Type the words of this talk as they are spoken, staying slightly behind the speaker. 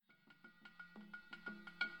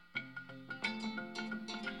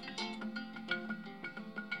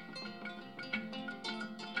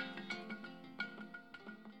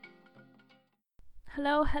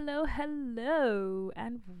hello,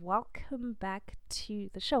 and welcome back to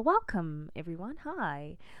the show. Welcome, everyone.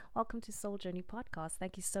 Hi, welcome to Soul Journey Podcast.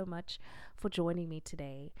 Thank you so much for joining me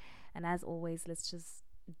today. And as always, let's just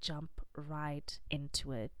jump right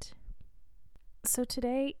into it. So,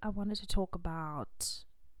 today I wanted to talk about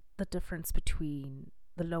the difference between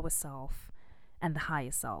the lower self and the higher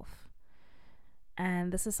self.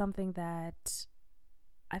 And this is something that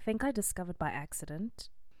I think I discovered by accident.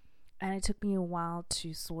 And it took me a while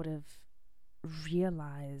to sort of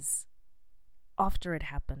realize after it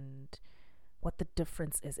happened what the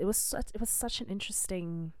difference is. It was such an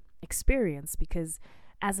interesting experience because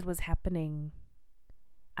as it was happening,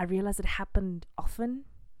 I realized it happened often,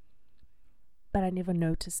 but I never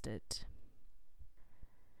noticed it.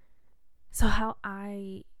 So how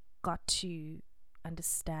I got to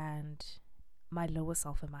understand my lower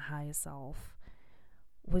self and my higher self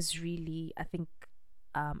was really, I think,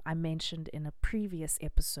 I mentioned in a previous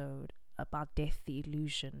episode about death, the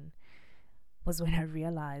illusion, was when I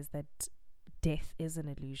realized that death is an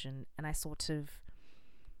illusion. And I sort of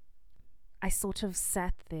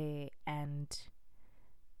sat there and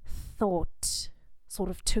thought sort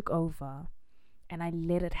of took over, and I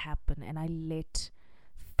let it happen, and I let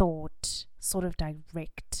thought sort of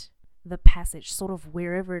direct the passage sort of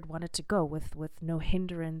wherever it wanted to go with no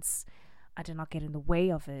hindrance. I did not get in the way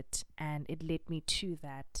of it, and it led me to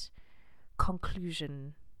that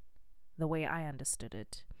conclusion the way I understood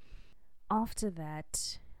it. After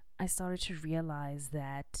that, I started to realize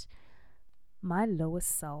that my lower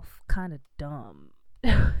self kind of dumb,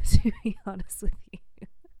 to be honest with you.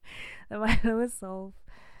 That my lower self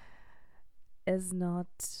is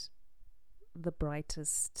not the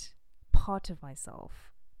brightest part of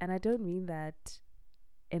myself. And I don't mean that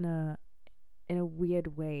in a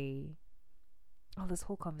weird way. Oh, this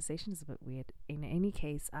whole conversation is a bit weird. In any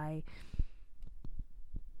case, I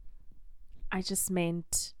just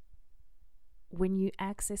meant when you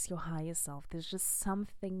access your higher self, there's just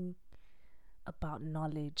something about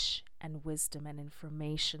knowledge and wisdom and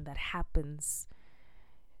information that happens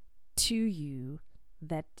to you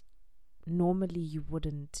that normally you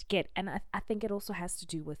wouldn't get. And I think it also has to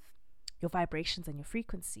do with your vibrations and your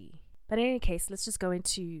frequency. But in any case, let's just go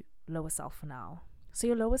into lower self for now. So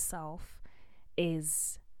your lower self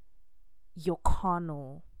is your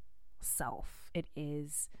carnal self. It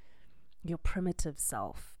is your primitive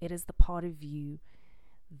self. It is the part of you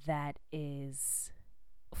that is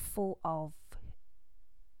full of,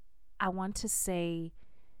 I want to say,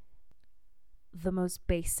 the most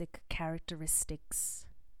basic characteristics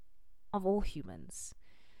of all humans,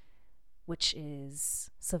 which is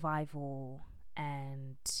survival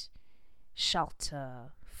and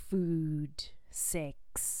shelter, food,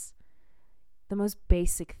 sex, the most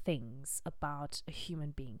basic things about a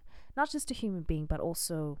human being. Not just a human being, but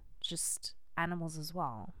also just animals as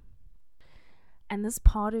well. And this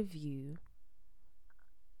part of you,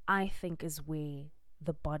 I think, is where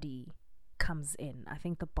the body comes in. I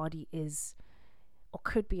think the body is, or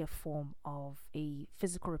could be, a form of a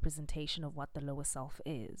physical representation of what the lower self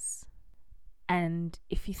is. And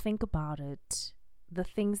if you think about it, the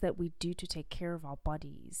things that we do to take care of our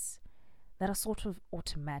bodies that are sort of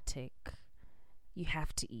automatic. You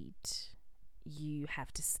have to eat, you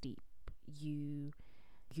have to sleep, you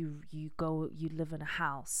live in a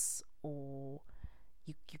house, or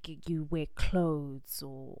you wear clothes,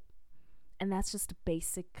 and that's just a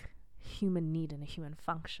basic human need and a human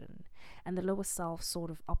function. And the lower self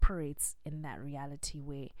sort of operates in that reality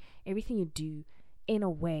where everything you do in a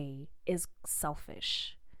way is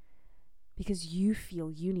selfish because you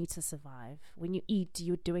feel you need to survive. When you eat,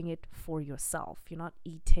 you're doing it for yourself. You're not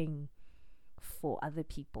eating for other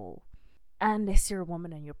people, unless you're a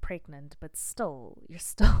woman and you're pregnant, but it's still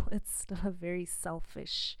a very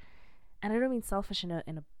selfish, and I don't mean selfish in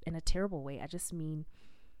a terrible way. I just mean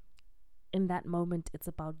in that moment it's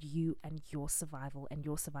about you and your survival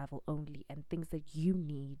only, and things that you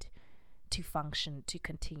need to function, to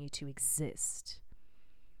continue to exist.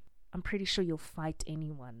 I'm pretty sure you'll fight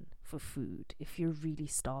anyone for food if you're really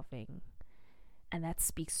starving, and that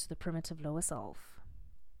speaks to the primitive lower self.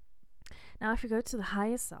 Now, if you go to the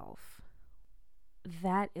higher self,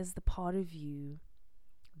 that is the part of you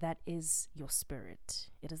that is your spirit.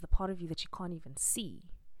 It is the part of you that you can't even see,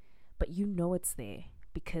 but you know it's there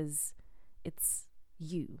because it's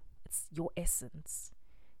you. It's your essence.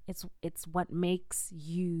 It's what makes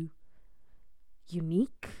you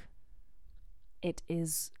unique. It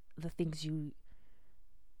is the things you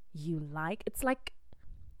like. It's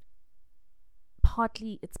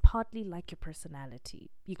partly like your personality.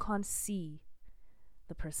 You can't see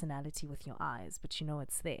the personality with your eyes, but you know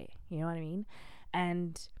it's there. You know what I mean?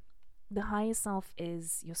 And the higher self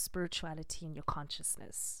is your spirituality and your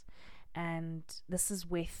consciousness. And this is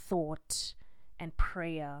where thought and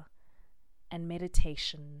prayer and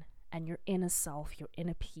meditation and your inner self, your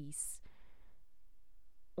inner peace,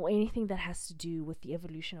 or anything that has to do with the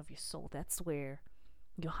evolution of your soul, that's where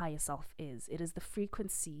your higher self is. It is the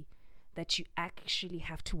frequency that you actually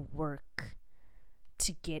have to work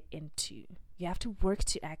to get into. You have to work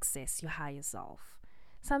to access your higher self.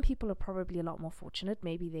 Some people are probably a lot more fortunate.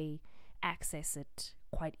 Maybe they access it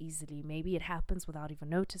quite easily. Maybe it happens without even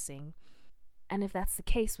noticing. And if that's the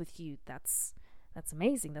case with you, that's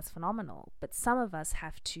amazing. That's phenomenal. But some of us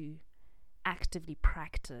have to actively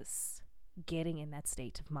practice getting in that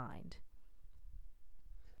state of mind.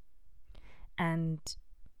 And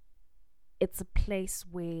it's a place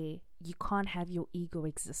where you can't have your ego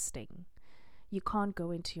existing. You can't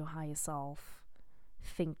go into your higher self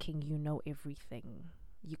thinking you know everything.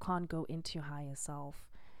 You can't go into your higher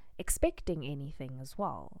self expecting anything as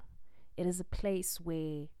well. It is a place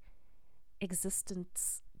where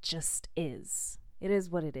existence just is. It is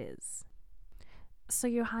what it is. So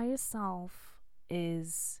your higher self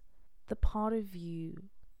is the part of you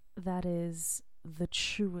that is the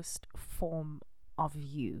truest form of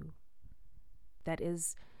you, that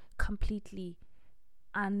is completely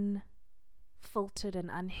unfiltered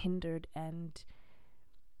and unhindered. And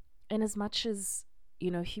in as much as,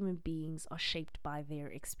 human beings are shaped by their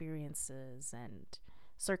experiences and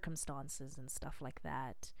circumstances and stuff like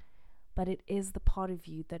that, but it is the part of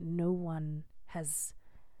you that no one has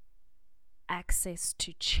access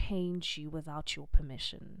to change you without your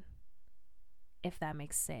permission, if that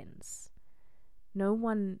makes sense. No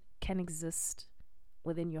one can exist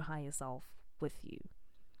within your higher self with you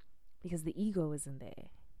because the ego isn't there.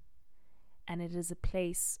 And it is a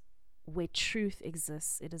place where truth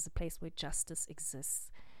exists. It is a place where justice exists.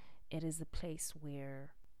 It is a place where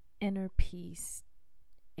inner peace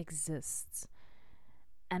exists.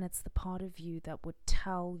 And it's the part of you that would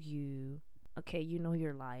tell you, okay,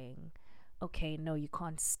 you're lying. Okay, no, you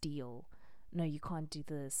can't steal. No, you can't do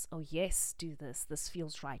this. Oh, yes, do this. This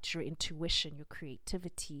feels right. Your intuition, your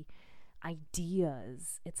creativity,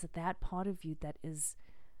 ideas. It's that part of you that is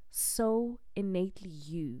so innately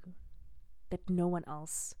you that no one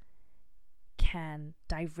else can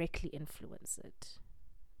directly influence it.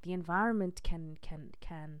 The environment can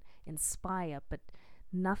inspire, but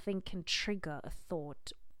nothing can trigger a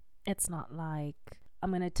thought. It's not like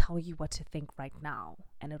I'm going to tell you what to think right now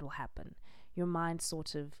and it'll happen. Your mind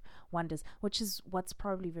sort of wonders, which is what's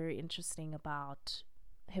probably very interesting about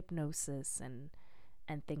hypnosis and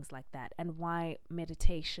things like that, and why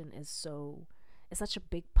meditation is such a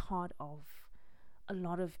big part of a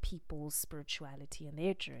lot of people's spirituality and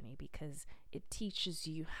their journey, because it teaches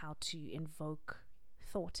you how to invoke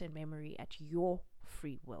thought and memory at your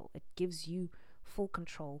free will. It gives you full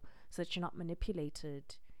control so that you're not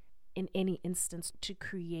manipulated in any instance to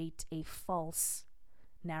create a false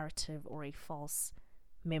narrative or a false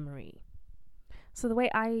memory. So the way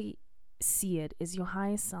I see it is your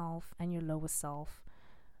higher self and your lower self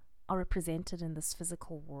are represented in this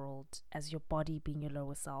physical world as your body being your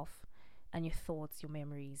lower self, and your thoughts, your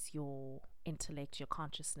memories, your intellect, your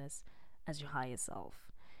consciousness as your higher self.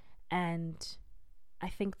 And I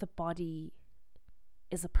think the body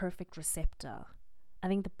is a perfect receptor. I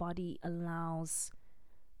think the body allows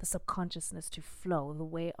the subconsciousness to flow the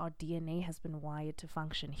way our DNA has been wired to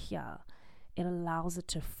function here. It allows it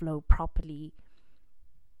to flow properly,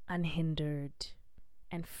 unhindered,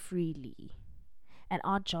 and freely. And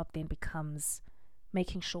our job then becomes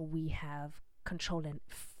making sure we have control and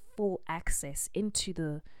full access into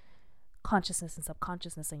the consciousness and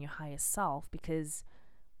subconsciousness and your higher self, because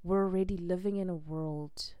we're already living in a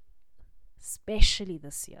world, especially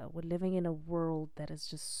this year, we're living in a world that is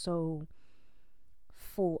just so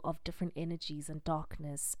full of different energies and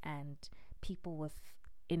darkness, and people with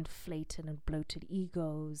inflated and bloated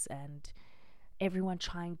egos, and everyone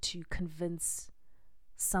trying to convince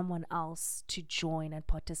someone else to join and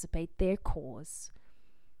participate their cause.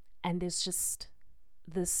 And there's just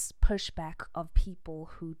this pushback of people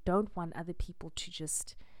who don't want other people to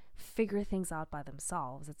just figure things out by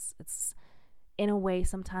themselves. It's in a way,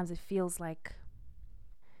 sometimes it feels like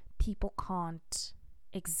people can't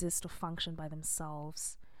exist or function by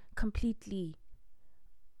themselves completely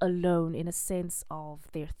alone, in a sense of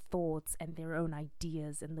their thoughts and their own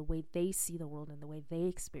ideas and the way they see the world and the way they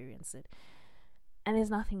experience it. And there's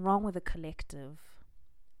nothing wrong with a collective,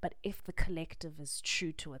 but if the collective is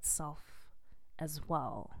true to itself as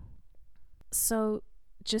well. So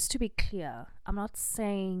just to be clear, I'm not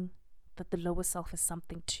saying that the lower self is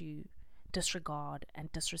something to disregard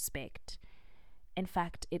and disrespect. In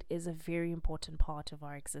fact, it is a very important part of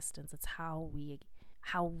our existence. It's how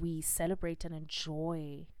we celebrate and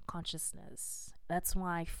enjoy consciousness. That's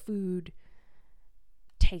why food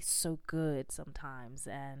tastes so good sometimes,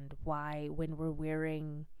 and why when we're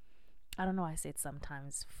wearing, I don't know, I said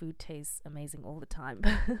sometimes, food tastes amazing all the time.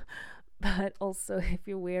 But also, if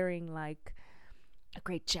you're wearing like a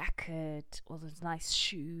great jacket or those nice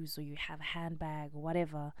shoes, or you have a handbag or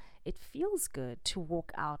whatever, it feels good to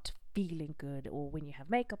walk out feeling good. Or when you have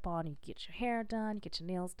makeup on, you get your hair done, you get your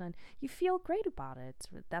nails done, you feel great about it.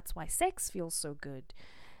 That's why sex feels so good.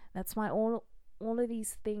 That's why all of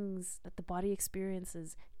these things that the body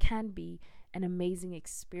experiences can be an amazing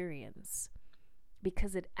experience,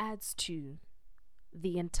 because it adds to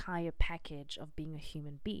the entire package of being a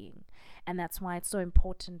human being. And that's why it's so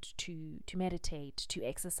important to meditate, to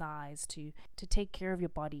exercise, to take care of your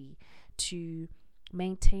body, to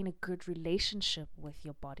maintain a good relationship with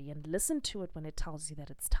your body, and listen to it when it tells you that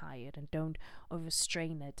it's tired, and don't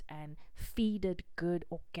overstrain it, and feed it good,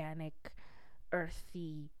 organic,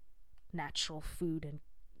 earthy, natural food, and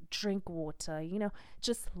drink water.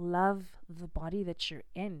 Just love the body that you're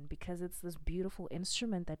in, because it's this beautiful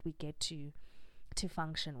instrument that we get to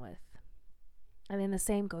function with. And then the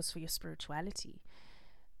same goes for your spirituality.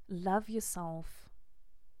 Love yourself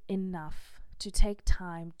enough to take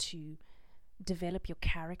time to develop your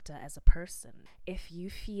character as a person. If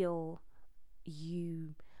you feel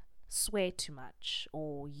you swear too much,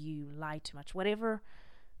 or you lie too much, whatever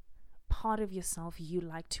part of yourself you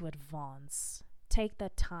like to advance, take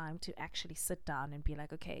that time to actually sit down and be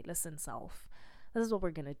like, okay, listen, self, this is what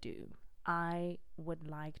we're gonna do. One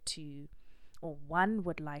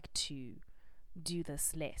would like to do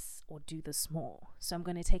this less or do this more. So I'm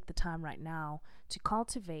going to take the time right now to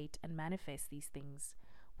cultivate and manifest these things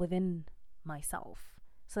within myself,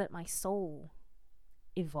 so that my soul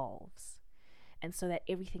evolves, and so that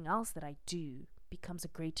everything else that I do becomes a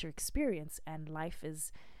greater experience, and life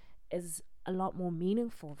is a lot more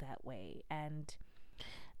meaningful that way. And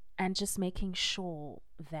just making sure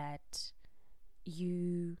that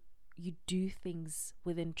you do things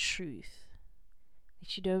within truth,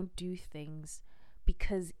 that you don't do things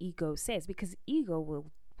because ego says, because ego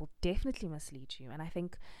will definitely mislead you. And I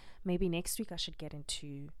think maybe next week I should get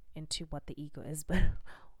into what the ego is, but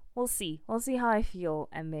we'll see how I feel,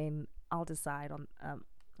 and then I'll decide on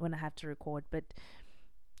when I have to record. But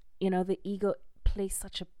the ego plays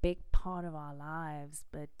such a big part of our lives,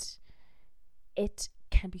 but it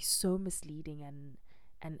can be so misleading,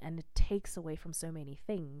 and it takes away from so many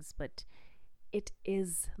things. But it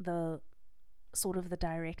is the sort of the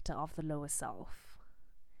director of the lower self,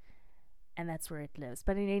 and that's where it lives.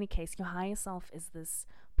 But in any case, your higher self is this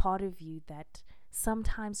part of you that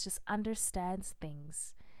sometimes just understands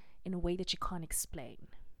things in a way that you can't explain.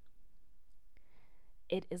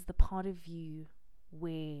 It is the part of you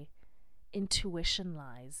where intuition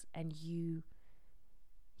lies, and you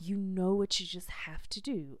know what you just have to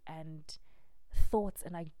do, and thoughts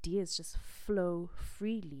and ideas just flow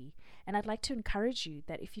freely. And I'd like to encourage you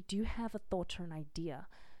that if you do have a thought or an idea,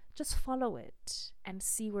 just follow it and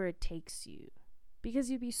see where it takes you, because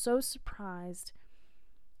you'd be so surprised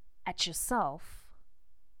at yourself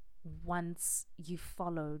once you've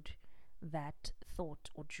followed that thought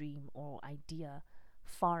or dream or idea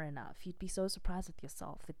far enough. You'd be so surprised with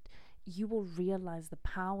yourself that you will realize the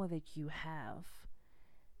power that you have,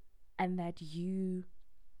 and that you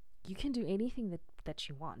can do anything that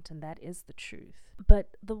you want, and that is the truth.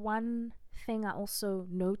 But the one thing I also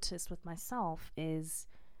notice with myself is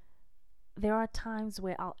there are times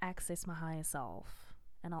where I'll access my higher self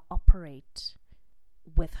and I'll operate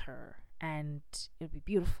with her, and it'll be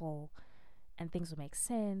beautiful, and things will make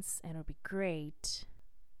sense, and it'll be great.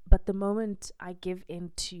 But the moment I give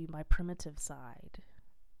in to my primitive side,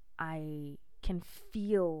 I can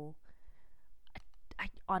feel, I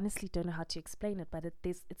honestly don't know how to explain it, but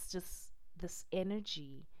it's just this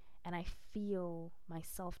energy, and I feel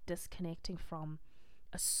myself disconnecting from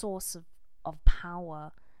a source of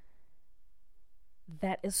power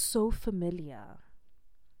that is so familiar.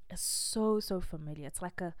 It's so familiar. It's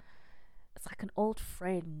like an old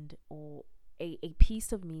friend, or a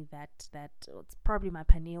piece of me that it's probably my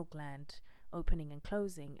pineal gland opening and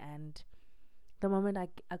closing. And the moment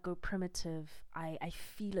I go primitive, I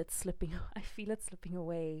feel it slipping. I feel it slipping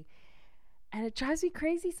away, and it drives me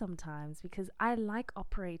crazy sometimes, because I like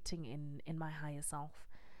operating in my higher self.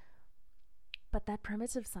 But that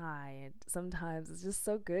primitive side sometimes is just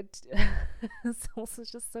so good. It's also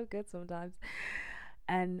just so good sometimes.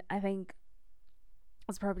 And I think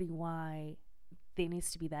that's probably why there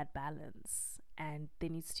needs to be that balance, and there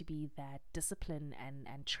needs to be that discipline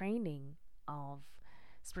and training of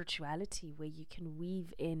spirituality where you can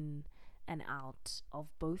weave in and out of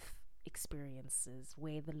both experiences,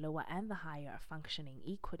 where the lower and the higher are functioning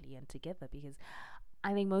equally and together. Because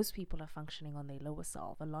I think most people are functioning on their lower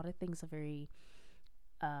self. A lot of things are very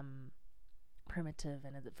primitive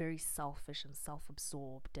and very selfish and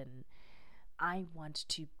self-absorbed, and I want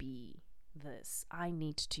to be this, I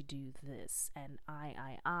need to do this, and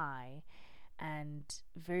I and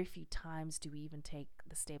very few times do we even take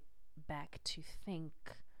the step back to think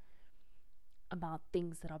about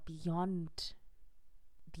things that are beyond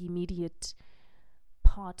the immediate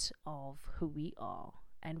part of who we are.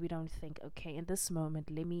 And we don't think, okay, in this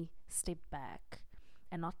moment, let me step back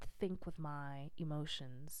and not think with my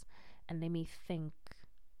emotions, and let me think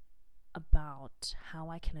about how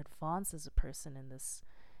I can advance as a person in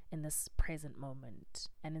this present moment.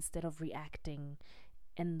 And instead of reacting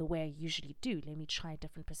in the way I usually do, let me try a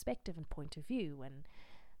different perspective and point of view. And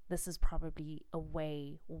this is probably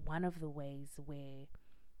one of the ways where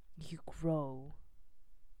you grow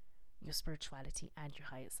your spirituality and your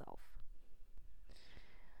higher self.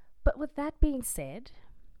 But with that being said,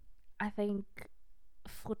 I think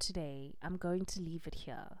for today, I'm going to leave it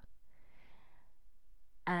here.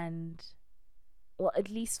 And, well, at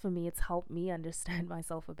least for me, it's helped me understand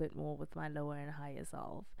myself a bit more with my lower and higher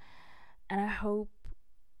self. And I hope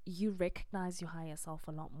you recognize your higher self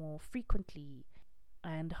a lot more frequently.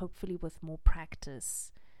 And hopefully with more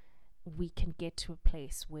practice, we can get to a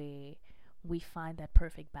place where we find that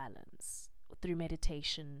perfect balance through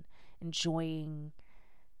meditation, enjoying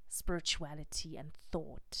spirituality and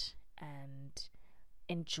thought, and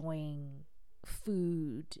enjoying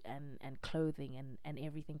food and clothing and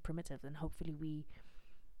everything primitive. And hopefully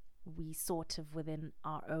we sort of within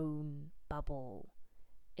our own bubble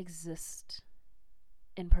exist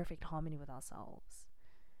in perfect harmony with ourselves,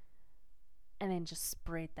 and then just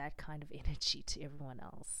spread that kind of energy to everyone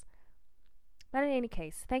else. But in any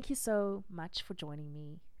case, thank you so much for joining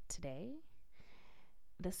me today.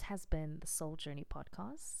 This has been the Soul Journey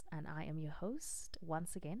Podcast, and I am your host,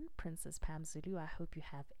 once again, Princess Pam Zulu. I hope you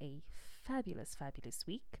have a fabulous, fabulous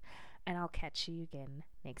week, and I'll catch you again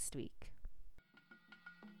next week.